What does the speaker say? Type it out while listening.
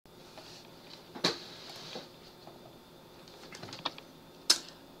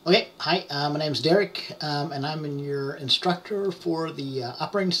Okay, hi, my name is Derek, and I'm your instructor for the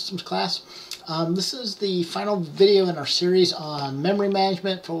operating systems class. This is the final video in our series on memory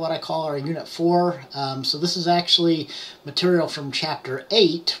management for what I call our Unit 4. So this is actually material from Chapter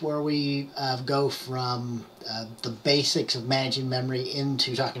 8, where we go from the basics of managing memory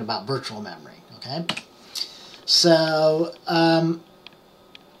into talking about virtual memory. Okay, so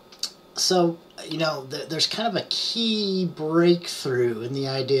you know, there's kind of a key breakthrough in the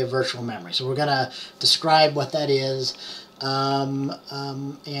idea of virtual memory. So we're going to describe what that is, and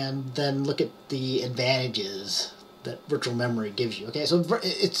then look at the advantages that virtual memory gives you. Okay, so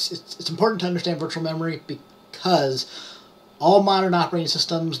it's important to understand virtual memory because all modern operating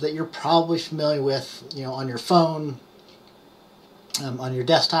systems that you're probably familiar with, you know, on your phone, on your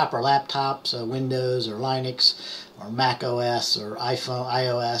desktop or laptop, so Windows or Linux or Mac OS or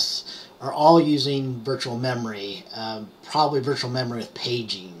iOS, are all using virtual memory, probably virtual memory with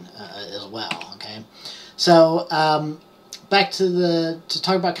paging as well. Okay, so back to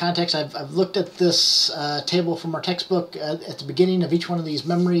talk about context. I've looked at this table from our textbook at the beginning of each one of these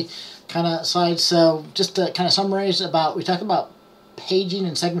memory kind of slides. So just to kind of summarize we talked about paging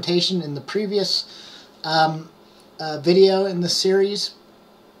and segmentation in the previous video in this series.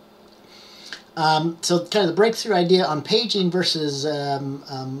 So kind of the breakthrough idea on paging versus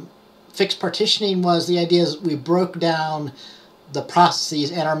fixed partitioning was the idea is we broke down the processes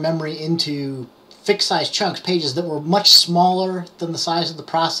and our memory into fixed size chunks, pages that were much smaller than the size of the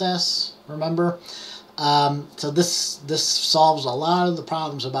process, remember? So this solves a lot of the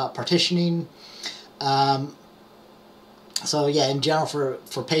problems about partitioning. So yeah, in general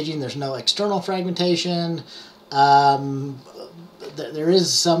for paging there's no external fragmentation. There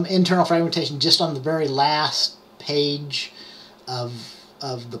is some internal fragmentation just on the very last page of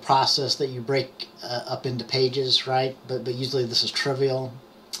the process that you break up into pages, right? But usually this is trivial.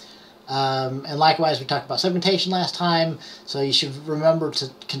 And likewise, we talked about segmentation last time, so you should remember to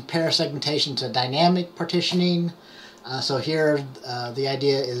compare segmentation to dynamic partitioning. So here, the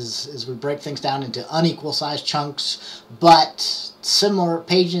idea is we break things down into unequal sized chunks, but similar.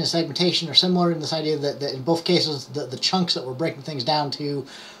 Paging and segmentation are similar in this idea that in both cases, the chunks that we're breaking things down to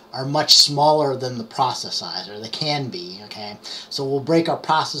are much smaller than the process size, or they can be, okay? So we'll break our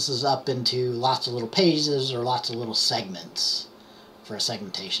processes up into lots of little pages or lots of little segments for a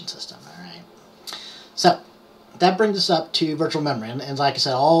segmentation system, all right? So that brings us up to virtual memory, and like I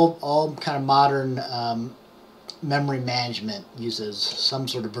said, all kind of modern memory management uses some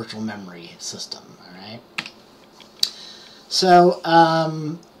sort of virtual memory system, all right? So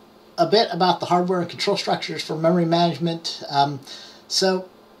a bit about the hardware and control structures for memory management. So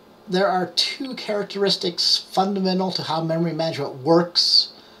there are two characteristics fundamental to how memory management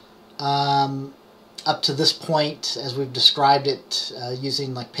works up to this point, as we've described it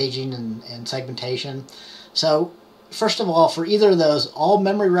using like paging and segmentation. So first of all, for either of those, all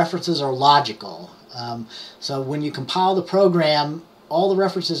memory references are logical. So when you compile the program, all the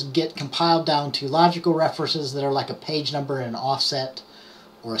references get compiled down to logical references that are like a page number and an offset,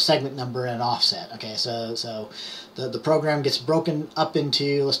 or a segment number and an offset. Okay, so the program gets broken up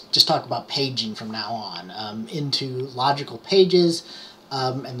into, let's just talk about paging from now on, into logical pages,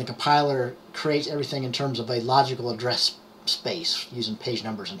 and the compiler creates everything in terms of a logical address space using page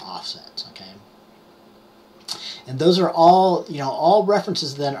numbers and offsets. Okay, and those are all, you know, all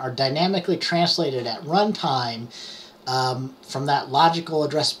references then are dynamically translated at runtime from that logical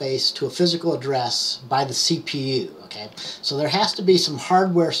address space to a physical address by the CPU. Okay, so there has to be some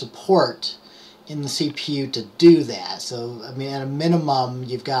hardware support in the CPU to do that. So I mean, at a minimum,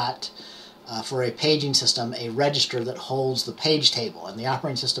 you've got for a paging system a register that holds the page table, and the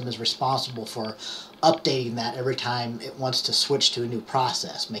operating system is responsible for updating that every time it wants to switch to a new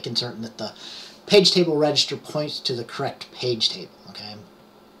process, making certain that the page table register points to the correct page table. Okay.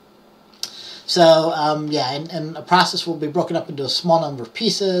 So yeah, and a process will be broken up into a small number of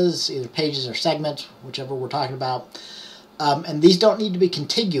pieces, either pages or segments, whichever we're talking about. And these don't need to be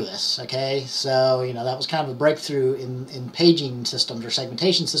contiguous, okay? So, you know, that was kind of a breakthrough in paging systems or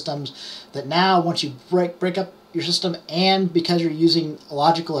segmentation systems, that now once you break up your system, and because you're using a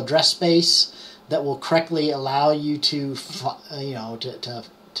logical address space that will correctly allow you to, you know,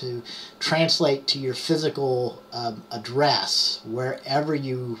 to translate to your physical address wherever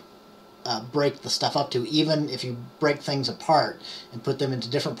you break the stuff up to, even if you break things apart and put them into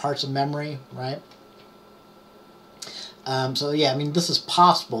different parts of memory, right? So yeah, I mean, this is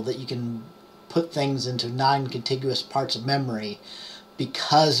possible that you can put things into non-contiguous parts of memory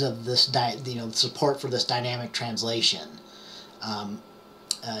because of this, you know, support for this dynamic translation.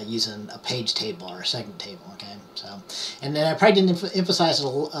 using a page table or a segment table. Okay, so and then I probably didn't emphasize it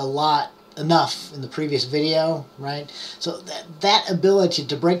a lot enough in the previous video, right? So that ability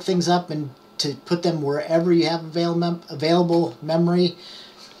to break things up and to put them wherever you have available memory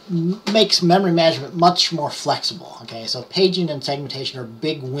makes memory management much more flexible. Okay, so paging and segmentation are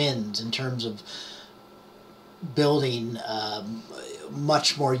big wins in terms of building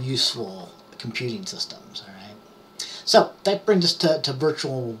much more useful computing systems. All right, so that brings us to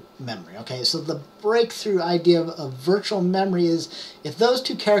virtual memory. Okay, so the breakthrough idea of virtual memory is if those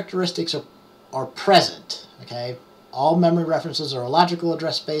two characteristics are present. Okay, all memory references are a logical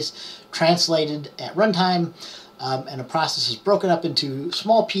address space translated at runtime, and a process is broken up into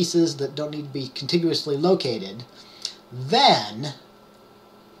small pieces that don't need to be contiguously located, then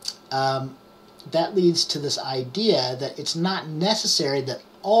that leads to this idea that it's not necessary that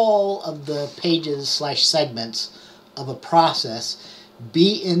all of the pages/segments of a process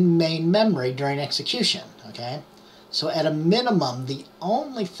be in main memory during execution. Okay, so at a minimum, the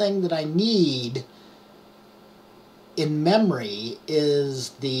only thing that I need in memory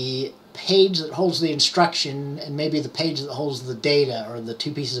is the page that holds the instruction and maybe the page that holds the data, or the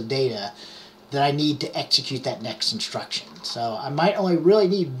two pieces of data that I need to execute that next instruction. So I might only really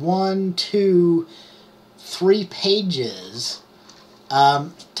need 1, 2, 3 pages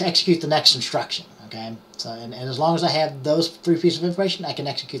to execute the next instruction. Okay, so and as long as I have those 3 pieces of information, I can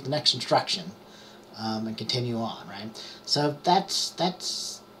execute the next instruction and continue on. Right. So that's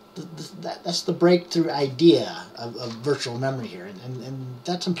the breakthrough idea of virtual memory here, and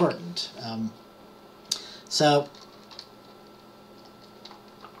that's important.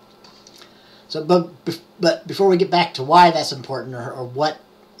 But before we get back to why that's important or what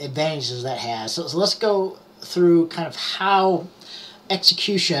advantages that has, so let's go through kind of how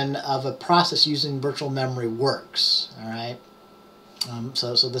execution of a process using virtual memory works. All right.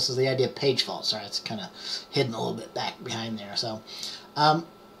 So this is the idea of page faults. Sorry, it's kind of hidden a little bit back behind there.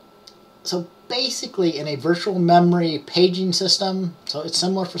 So basically, in a virtual memory paging system, so it's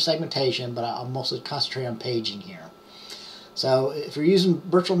similar for segmentation, but I'll mostly concentrate on paging here. So if you're using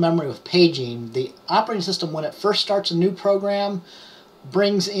virtual memory with paging, the operating system, when it first starts a new program,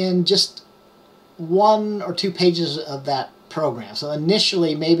 brings in just 1 or 2 pages of that program. So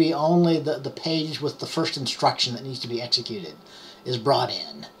initially, maybe only the page with the first instruction that needs to be executed is brought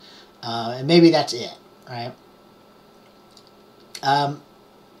in. And maybe that's it, right?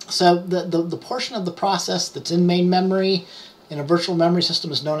 So the portion of the process that's in main memory in a virtual memory system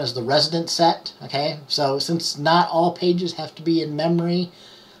is known as the resident set. Okay, so since not all pages have to be in memory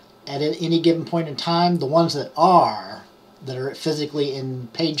at any given point in time, the ones that are physically in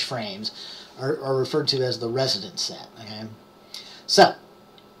page frames are referred to as the resident set. Okay, so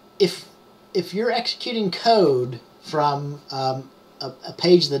if you're executing code from a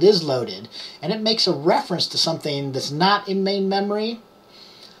page that is loaded and it makes a reference to something that's not in main memory.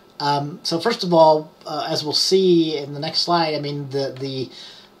 So first of all, as we'll see in the next slide, I mean the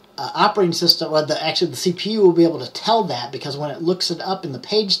operating system, or actually the CPU will be able to tell that, because when it looks it up in the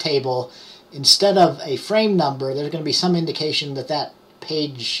page table, instead of a frame number, there's going to be some indication that that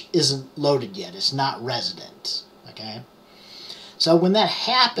page isn't loaded yet. It's not resident. Okay. So when that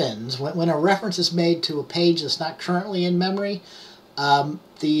happens, when a reference is made to a page that's not currently in memory, the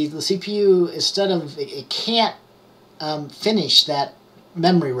CPU, instead of it can't finish that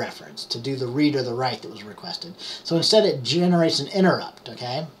memory reference to do the read or the write that was requested. So instead it generates an interrupt.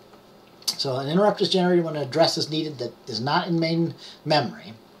 Okay, so an interrupt is generated when an address is needed that is not in main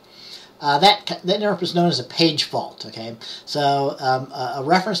memory. That interrupt is known as a page fault. Okay, so a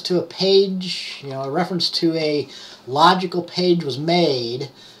reference to a page, a reference to a logical page was made,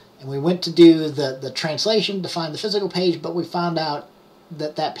 and we went to do the translation to find the physical page, but we found out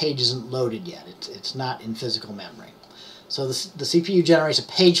that that page isn't loaded yet. It's not in physical memory. So the CPU generates a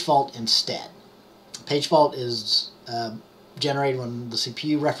page fault instead. A page fault is generated when the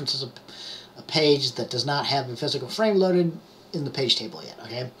CPU references a page that does not have a physical frame loaded in the page table yet.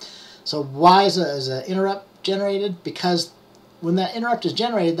 Okay, so why is an interrupt generated? Because when that interrupt is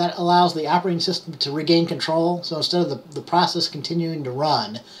generated, that allows the operating system to regain control. So instead of the process continuing to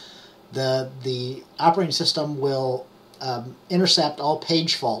run, the operating system will intercept all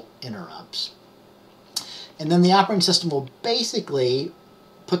page fault interrupts. And then the operating system will basically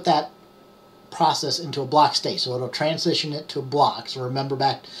put that process into a block state. So it'll transition it to a block. So remember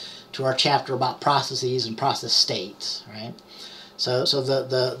back to our chapter about processes and process states, right? So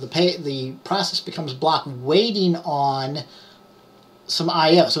the process becomes blocked waiting on some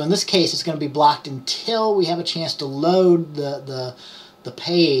I/O. So in this case, it's going to be blocked until we have a chance to load the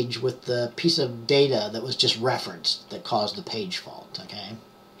page with the piece of data that was just referenced that caused the page fault. Okay.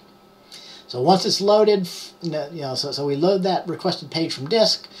 So once it's loaded, so we load that requested page from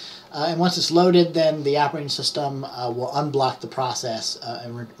disk, and once it's loaded, then the operating system will unblock the process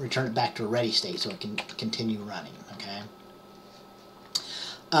and return it back to a ready state so it can continue running. Okay.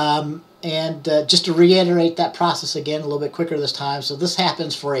 And just to reiterate that process again a little bit quicker this time, so this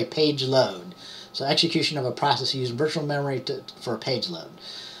happens for a page load. So execution of a process using virtual memory for a page load.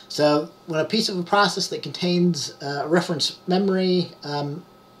 So when a piece of a process that contains reference memory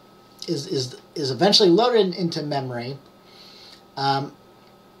is eventually loaded into memory,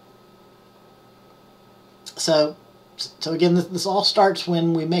 so again, this all starts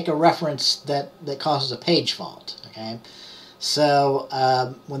when we make a reference that causes a page fault. Okay. So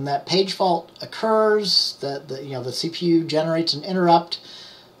when that page fault occurs, the CPU generates an interrupt.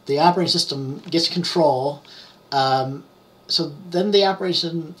 The operating system gets control. So then the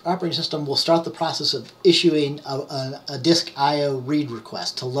operating system will start the process of issuing a disk I/O read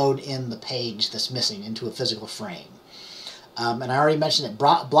request to load in the page that's missing into a physical frame. And I already mentioned it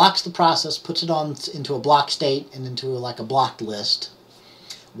blocks the process, puts it into a block state and into like a blocked list,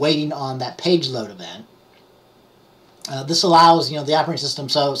 waiting on that page load event. This allows the operating system,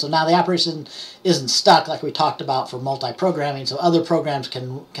 so now the operation isn't stuck like we talked about for multi-programming, so other programs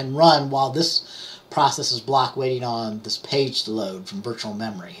can run while this process is blocked waiting on this page to load from virtual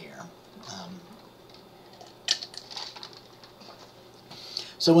memory here.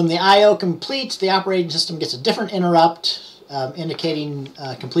 So when the I/O completes, the operating system gets a different interrupt indicating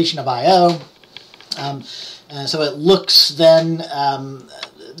completion of I/O. And so it looks then,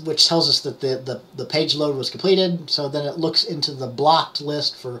 which tells us that the page load was completed. So then it looks into the blocked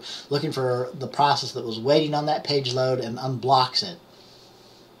list for looking for the process that was waiting on that page load and unblocks it.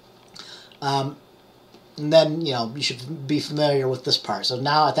 And then, you should be familiar with this part. So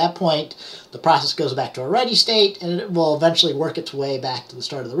now at that point, the process goes back to a ready state, and it will eventually work its way back to the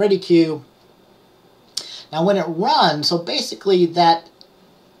start of the ready queue. Now when it runs, so basically that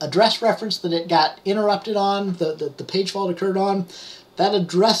address reference that it got interrupted on, the page fault occurred on, that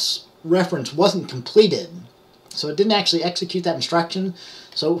address reference wasn't completed. So it didn't actually execute that instruction.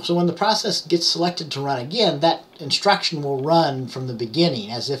 So when the process gets selected to run again, that instruction will run from the beginning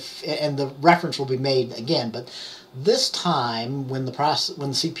and the reference will be made again. But this time, when the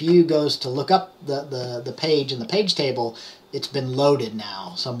CPU goes to look up the page in the page table, it's been loaded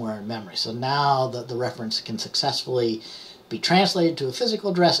now somewhere in memory. So now the reference can successfully be translated to a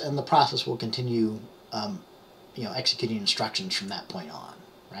physical address, and the process will continue, executing instructions from that point on,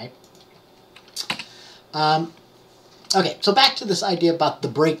 right? Okay, so back to this idea about the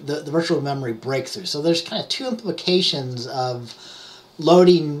virtual memory breakthrough. So there's kind of two implications of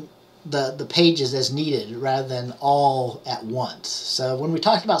loading the pages as needed rather than all at once. So when we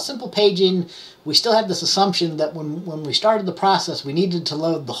talked about simple paging, we still had this assumption that when we started the process, we needed to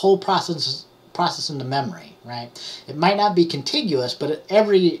load the whole process into memory, right? It might not be contiguous, but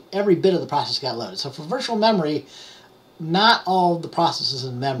every bit of the process got loaded. So for virtual memory, not all of the processes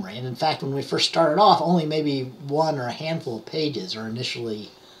in memory, and in fact, when we first started off, only maybe one or a handful of pages are initially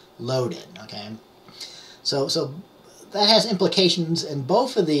loaded. Okay, so that has implications, and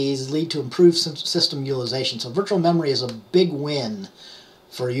both of these lead to improved system utilization. So virtual memory is a big win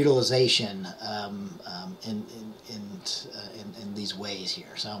for utilization in these ways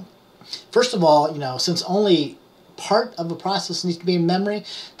here. So first of all, since only part of a process needs to be in memory,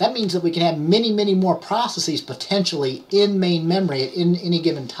 that means that we can have many, many more processes potentially in main memory at any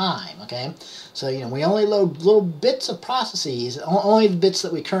given time, okay? So, we only load little bits of processes, only the bits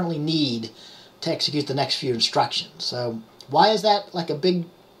that we currently need to execute the next few instructions. So why is that like a big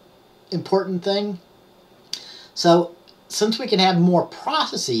important thing? So since we can have more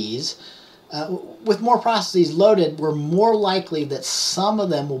processes, with more processes loaded, we're more likely that some of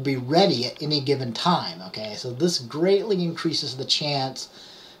them will be ready at any given time, okay? So this greatly increases the chance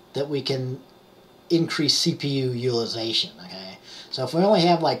that we can increase CPU utilization, okay? So if we only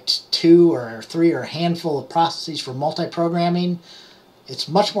have like 2 or 3 or a handful of processes for multi-programming, it's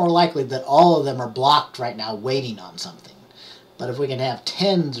much more likely that all of them are blocked right now waiting on something. But if we can have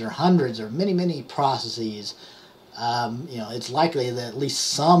tens or hundreds or many, many processes, it's likely that at least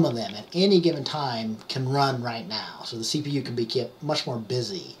some of them at any given time can run right now. So the CPU can be kept much more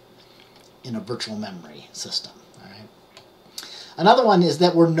busy in a virtual memory system. All right. Another one is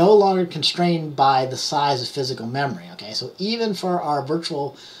that we're no longer constrained by the size of physical memory. Okay, so even for our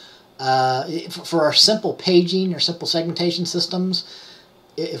virtual, for our simple paging or simple segmentation systems,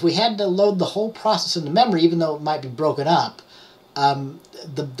 if we had to load the whole process into memory, even though it might be broken up,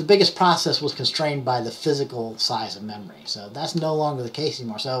 the biggest process was constrained by the physical size of memory. So that's no longer the case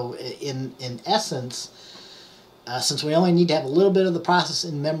anymore. So in essence, since we only need to have a little bit of the process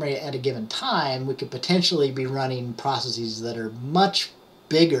in memory at a given time, we could potentially be running processes that are much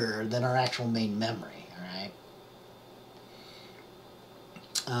bigger than our actual main memory, all right?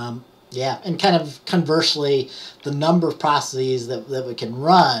 Yeah, and kind of conversely, the number of processes that we can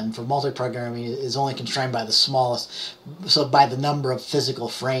run for multiprogramming is only constrained by the smallest, so by the number of physical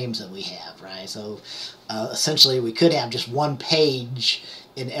frames that we have, right? So essentially we could have just one page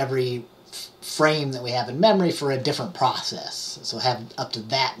in every frame that we have in memory for a different process. So have up to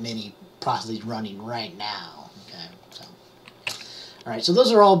that many processes running right now, okay? So, all right, so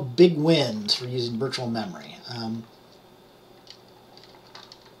those are all big wins for using virtual memory.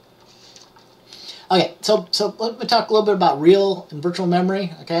 Okay, so let me talk a little bit about real and virtual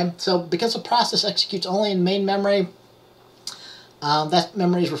memory, okay? So because a process executes only in main memory, that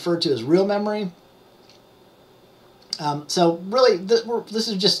memory is referred to as real memory. So really, this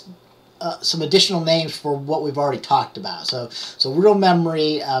is just some additional names for what we've already talked about. So real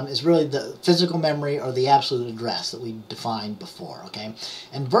memory is really the physical memory or the absolute address that we defined before, okay?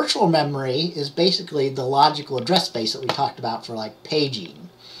 And virtual memory is basically the logical address space that we talked about for like paging.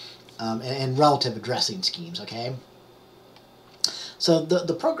 And relative addressing schemes, okay? So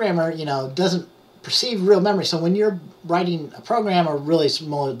the programmer, doesn't perceive real memory. So when you're writing a program, or really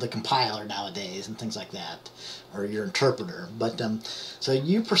more the compiler nowadays and things like that, or your interpreter, but so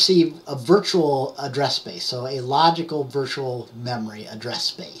you perceive a virtual address space, so a logical virtual memory address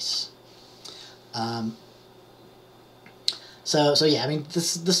space. So yeah, I mean,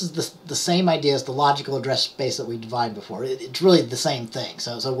 this is the same idea as the logical address space that we defined before. It's really the same thing.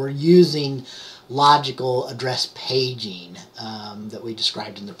 So we're using logical address paging that we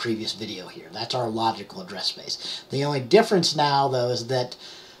described in the previous video here. That's our logical address space. The only difference now, though, is that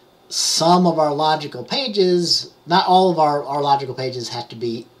some of our logical pages, not all of our logical pages, have to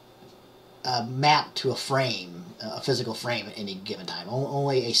be mapped to a frame, a physical frame at any given time.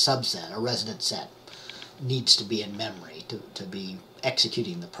 Only a subset, a resident set, needs to be in memory to be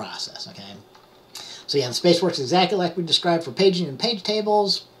executing the process, okay? So yeah, the space works exactly like we described for paging and page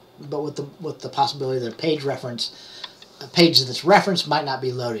tables, but with the possibility that a page that's referenced might not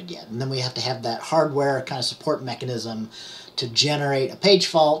be loaded yet. And then we have to have that hardware kind of support mechanism to generate a page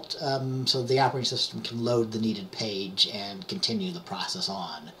fault so the operating system can load the needed page and continue the process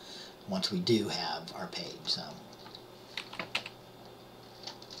on once we do have our page. So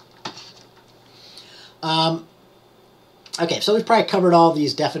okay, so we've probably covered all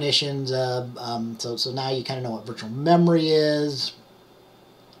these definitions. So now you kind of know what virtual memory is,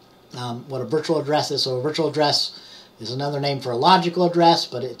 what a virtual address is. So a virtual address is another name for a logical address,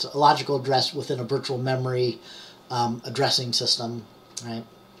 but it's a logical address within a virtual memory addressing system, right?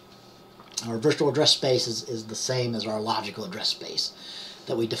 Our virtual address space is the same as our logical address space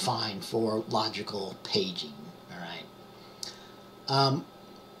that we define for logical paging, all right?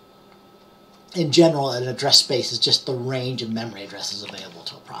 In general, an address space is just the range of memory addresses available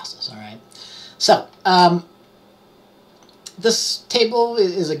to a process, all right? So, this table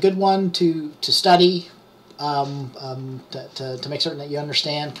is a good one to study to make certain that you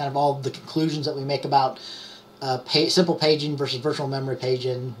understand kind of all the conclusions that we make about simple paging versus virtual memory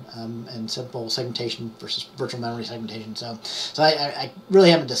paging, and simple segmentation versus virtual memory segmentation. So I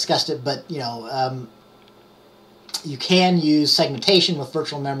really haven't discussed it, but, you can use segmentation with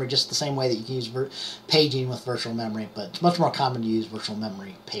virtual memory just the same way that you can use paging with virtual memory, but it's much more common to use virtual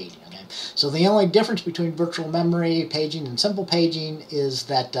memory paging, okay? So the only difference between virtual memory paging and simple paging is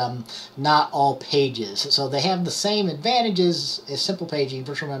that not all pages. So they have the same advantages as simple paging,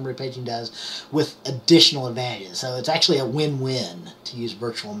 virtual memory paging does, with additional advantages. So it's actually a win-win to use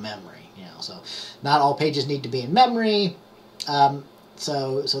virtual memory, So not all pages need to be in memory.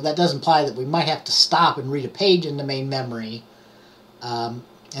 So that does imply that we might have to stop and read a page in the main memory. And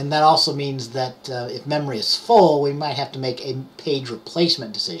that also means that if memory is full, we might have to make a page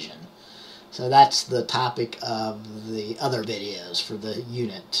replacement decision. So that's the topic of the other videos for the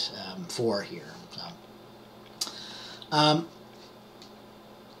Unit 4 here. All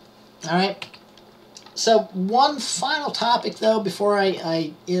right. So one final topic, though, before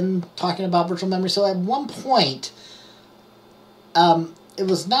I end talking about virtual memory. So at one point, it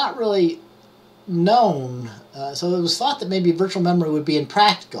was not really known, so it was thought that maybe virtual memory would be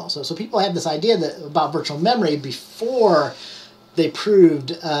impractical. So people had this idea about virtual memory before they proved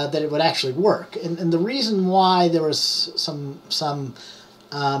that it would actually work. And the reason why there was some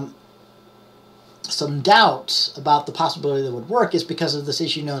doubts about the possibility that it would work is because of this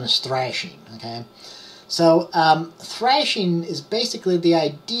issue known as thrashing, okay? So thrashing is basically the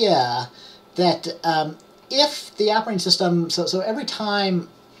idea that if the operating system, so every time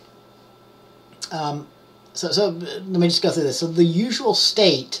So let me just go through this. So the usual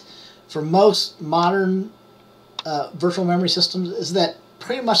state for most modern virtual memory systems is that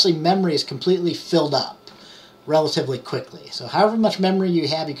pretty much the memory is completely filled up relatively quickly. So however much memory you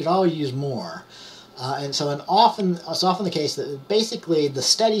have, you could always use more. It's often the case that basically the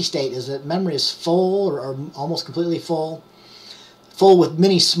steady state is that memory is full or almost completely full with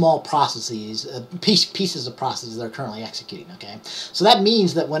many small processes, pieces of processes that are currently executing. Okay, so that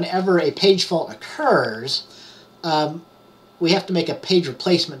means that whenever a page fault occurs, we have to make a page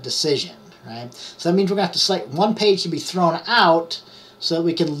replacement decision, right? So that means we're going to have to select one page to be thrown out so that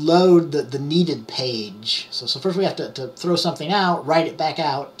we can load the needed page. So first we have to throw something out, write it back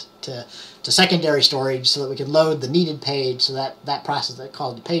out to secondary storage so that we can load the needed page so that process that's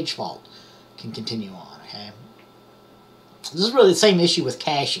called the page fault can continue on. Okay. This is really the same issue with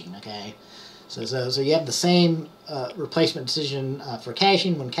caching. Okay. So you have the same replacement decision for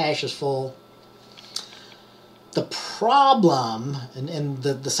caching when cache is full. The problem, and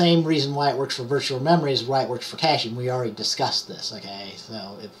the same reason why it works for virtual memory is why it works for caching. We already discussed this, okay?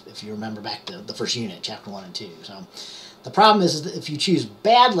 So if you remember back to the first unit, chapter 1 and 2. So the problem is that if you choose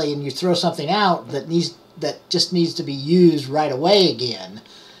badly and you throw something out that just needs to be used right away again,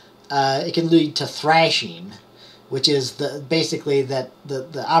 it can lead to thrashing, which is basically that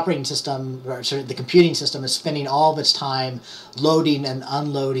the operating system, or sorry, the computing system is spending all of its time loading and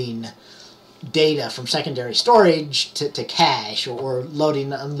unloading data from secondary storage to cache, or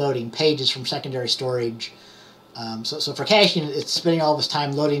loading and unloading pages from secondary storage. So for caching, it's spending all of its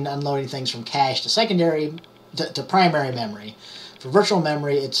time loading and unloading things from cache to primary memory. For virtual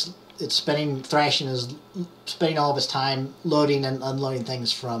memory, thrashing is spending all of its time loading and unloading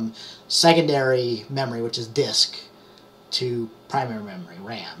things from secondary memory, which is disk, to primary memory,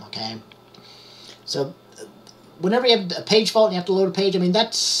 RAM. Okay, so whenever you have a page fault and you have to load a page, I mean,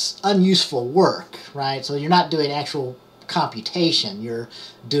 that's unuseful work, right? So you're not doing actual computation. You're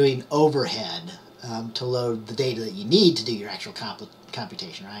doing overhead to load the data that you need to do your actual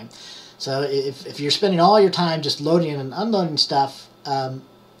computation, right? So if you're spending all your time just loading and unloading stuff,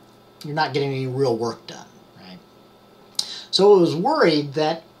 you're not getting any real work done, right? So it was worried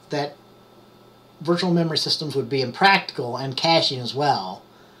that virtual memory systems would be impractical, and caching as well.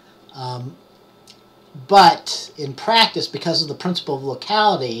 But in practice, because of the principle of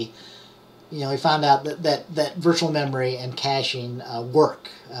locality, we found out that virtual memory and caching work.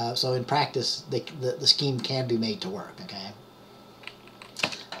 So in practice, the scheme can be made to work. Okay.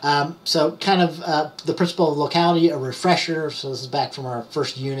 So kind of the principle of locality, a refresher. So this is back from our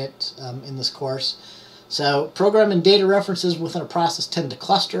first unit in this course. So program and data references within a process tend to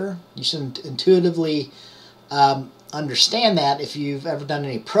cluster. You should intuitively understand that if you've ever done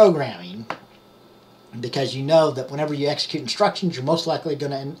any programming, because you know that whenever you execute instructions, you're most likely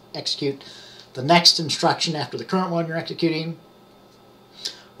going to execute the next instruction after the current one you're executing.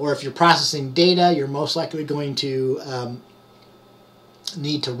 Or if you're processing data, you're most likely going to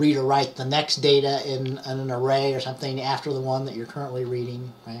need to read or write the next data in an array or something after the one that you're currently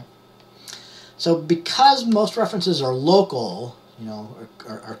reading, right? So because most references are local,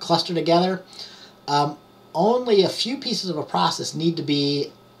 are clustered together, only a few pieces of a process need to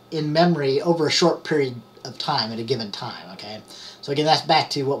be in memory over a short period of time at a given time. Okay, so again, that's back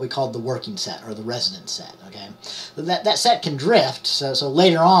to what we called the working set or the resident set. Okay, that set can drift. So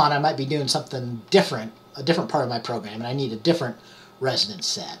later on, I might be doing something different, a different part of my program, and I need a different resident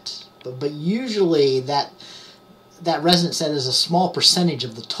set. But usually that resident set is a small percentage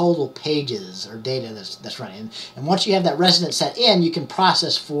of the total pages or data that's running. And once you have that resident set in, you can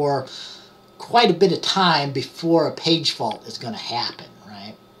process for quite a bit of time before a page fault is going to happen.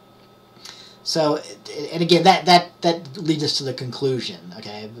 So, and again, that leads us to the conclusion,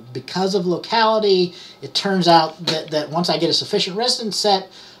 okay? Because of locality, it turns out that once I get a sufficient resident set,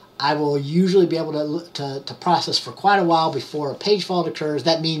 I will usually be able to process for quite a while before a page fault occurs.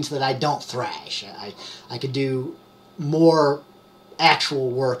 That means that I don't thrash. I could do more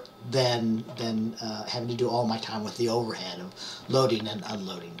actual work than having to do all my time with the overhead of loading and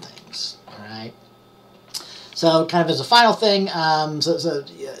unloading things, all right? So, kind of as a final thing,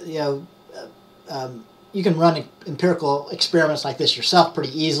 you can run empirical experiments like this yourself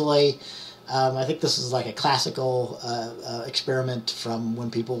pretty easily. I think this is like a classical experiment from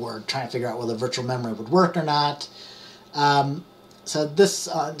when people were trying to figure out whether virtual memory would work or not. So this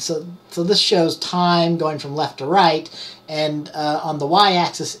shows time going from left to right, and on the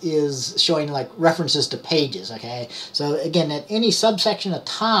y-axis is showing like references to pages. Okay, so again, at any subsection of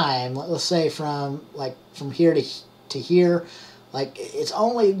time, let's say from here to here, like it's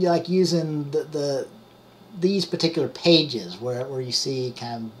only like using these particular pages where you see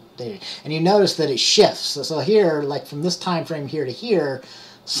kind of updated. And you notice that it shifts. So here, like from this time frame here to here,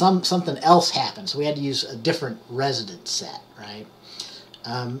 something else happens. So we had to use a different residence set, right?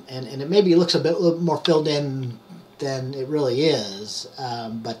 And it maybe looks a little more filled in than it really is.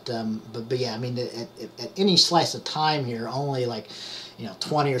 But yeah, I mean, at any slice of time here, only like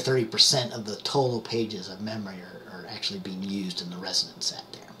 20 or 30% of the total pages of memory are actually being used in the residence set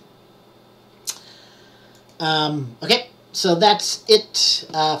there. Okay, so that's it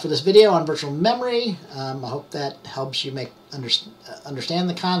for this video on virtual memory. I hope that helps you understand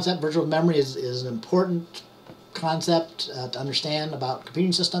the concept. Virtual memory is an important concept to understand about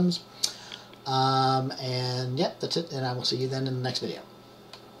computing systems. And yeah, that's it, and I will see you then in the next video.